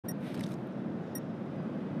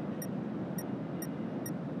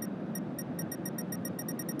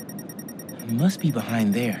He must be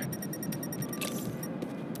behind there.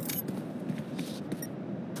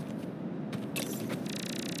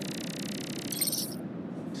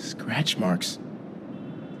 Scratch marks.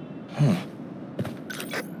 Huh.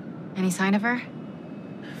 Any sign of her?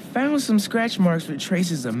 Found some scratch marks with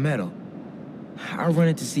traces of metal. I'll run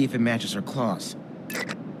it to see if it matches her claws.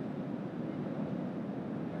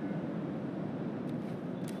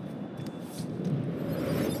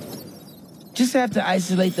 Just have to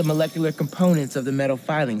isolate the molecular components of the metal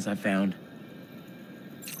filings I found.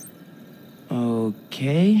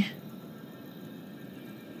 Okay.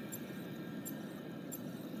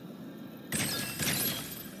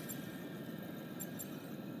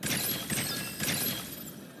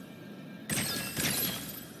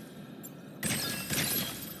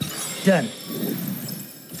 Done.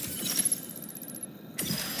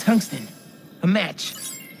 Tungsten. A match.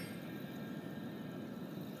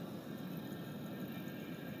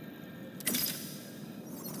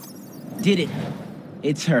 Did it.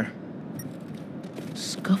 It's her.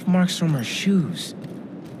 Scuff marks from her shoes.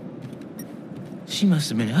 She must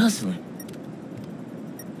have been hustling.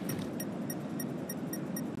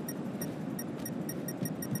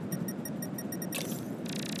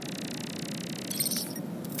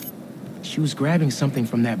 She was grabbing something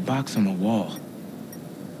from that box on the wall.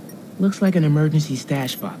 Looks like an emergency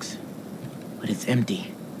stash box, but it's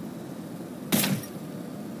empty.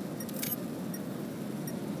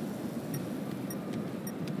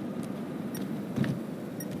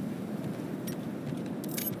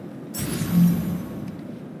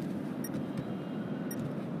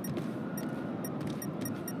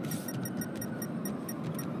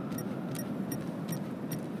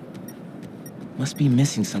 Must be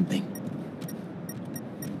missing something.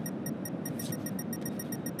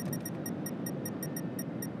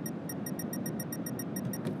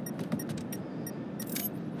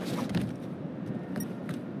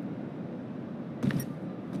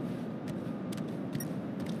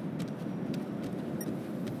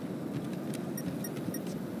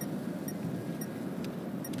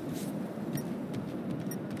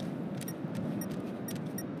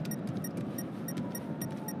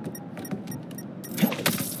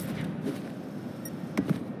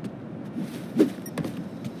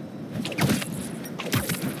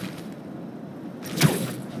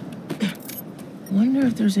 Wonder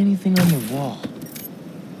if there's anything on the wall.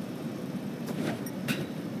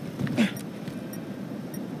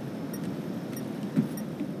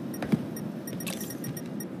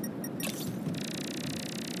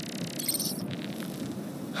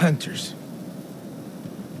 Hunters.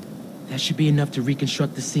 That should be enough to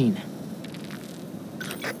reconstruct the scene.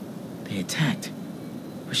 They attacked,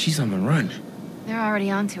 but she's on the run. They're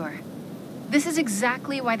already onto her. This is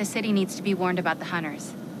exactly why the city needs to be warned about the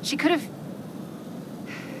hunters. She could have...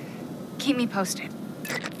 Keep me posted.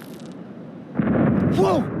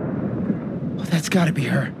 Whoa! Oh, that's gotta be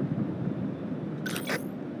her.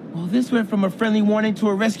 Well, this went from a friendly warning to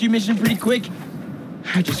a rescue mission pretty quick.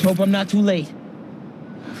 I just hope I'm not too late.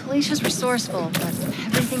 Felicia's resourceful, but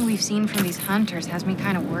everything we've seen from these hunters has me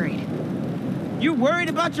kind of worried. You're worried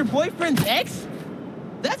about your boyfriend's ex?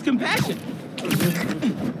 That's compassion.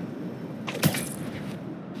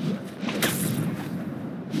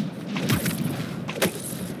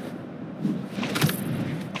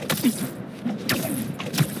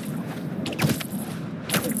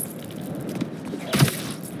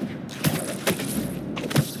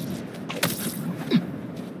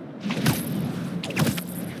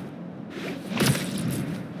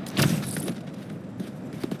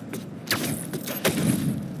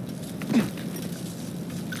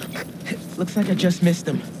 Looks like I just missed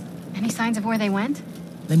them. Any signs of where they went?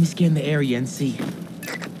 Let me scan the area and see.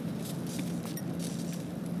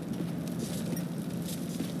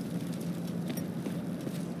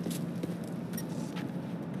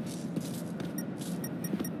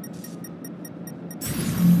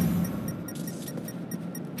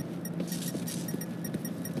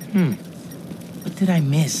 What did I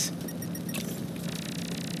miss?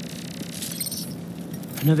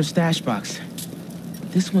 Another stash box.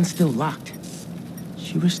 This one's still locked.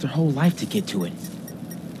 She risked her whole life to get to it.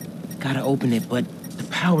 Gotta open it, but the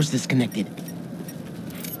power's disconnected.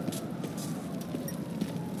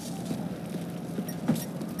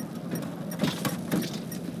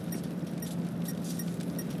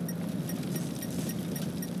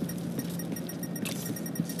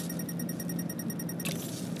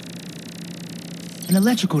 An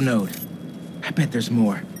electrical node. I bet there's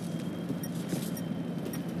more.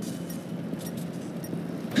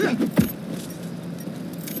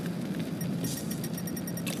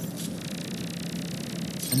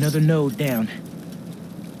 Another node down.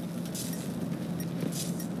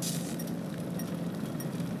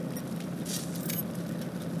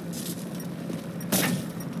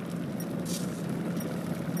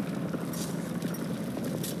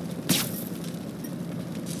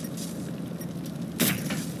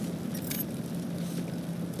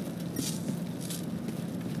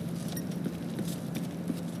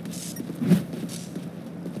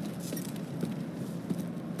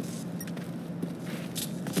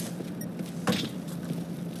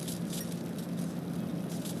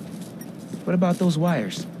 What about those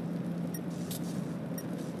wires?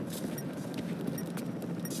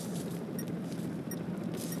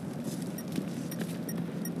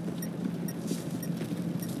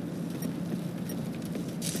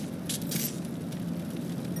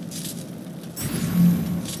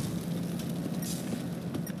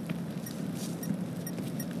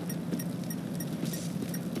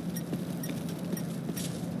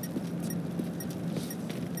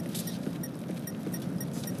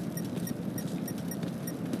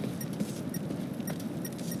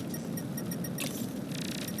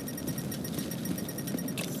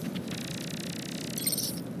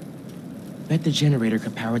 Bet the generator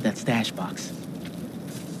could power that stash box.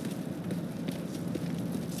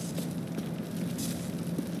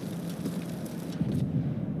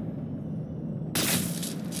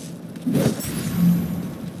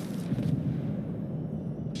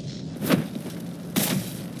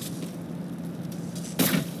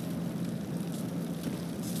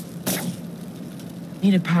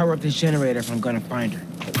 Need to power up this generator if I'm gonna find her.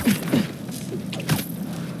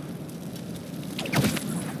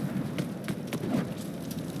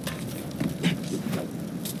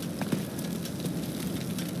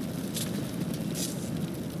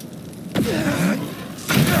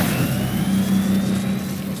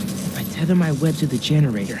 Tether my web to the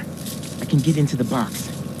generator. I can get into the box.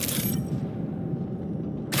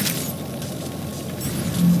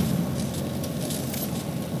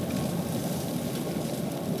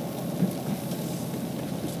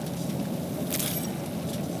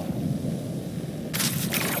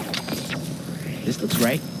 This looks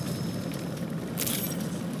right.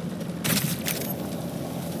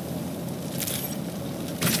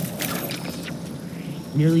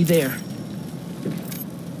 Nearly there.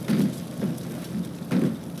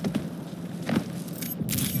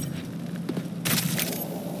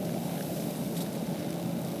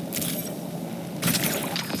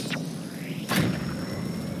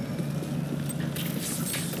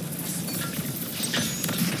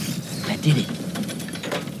 Did it.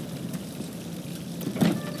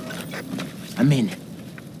 I'm in.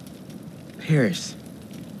 Paris.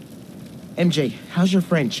 MJ, how's your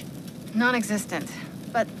French? Non-existent,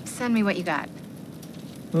 but send me what you got.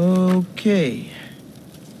 Okay.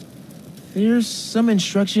 There's some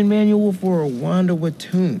instruction manual for a Wanda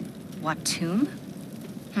Watoon. Watoon?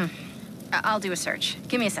 I'll do a search.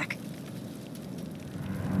 Give me a sec.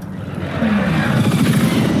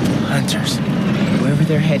 Hunters. Wherever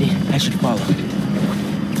they're headed, I should follow.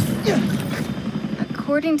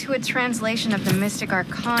 According to a translation of the Mystic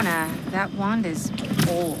Arcana, that wand is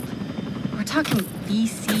old. We're talking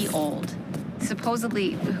BC old.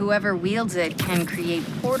 Supposedly, whoever wields it can create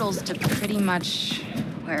portals to pretty much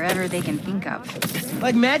wherever they can think of.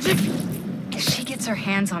 Like magic? If she gets her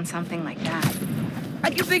hands on something like that...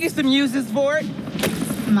 I can think of some uses for it.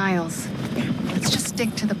 Miles, let's just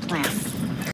stick to the plan.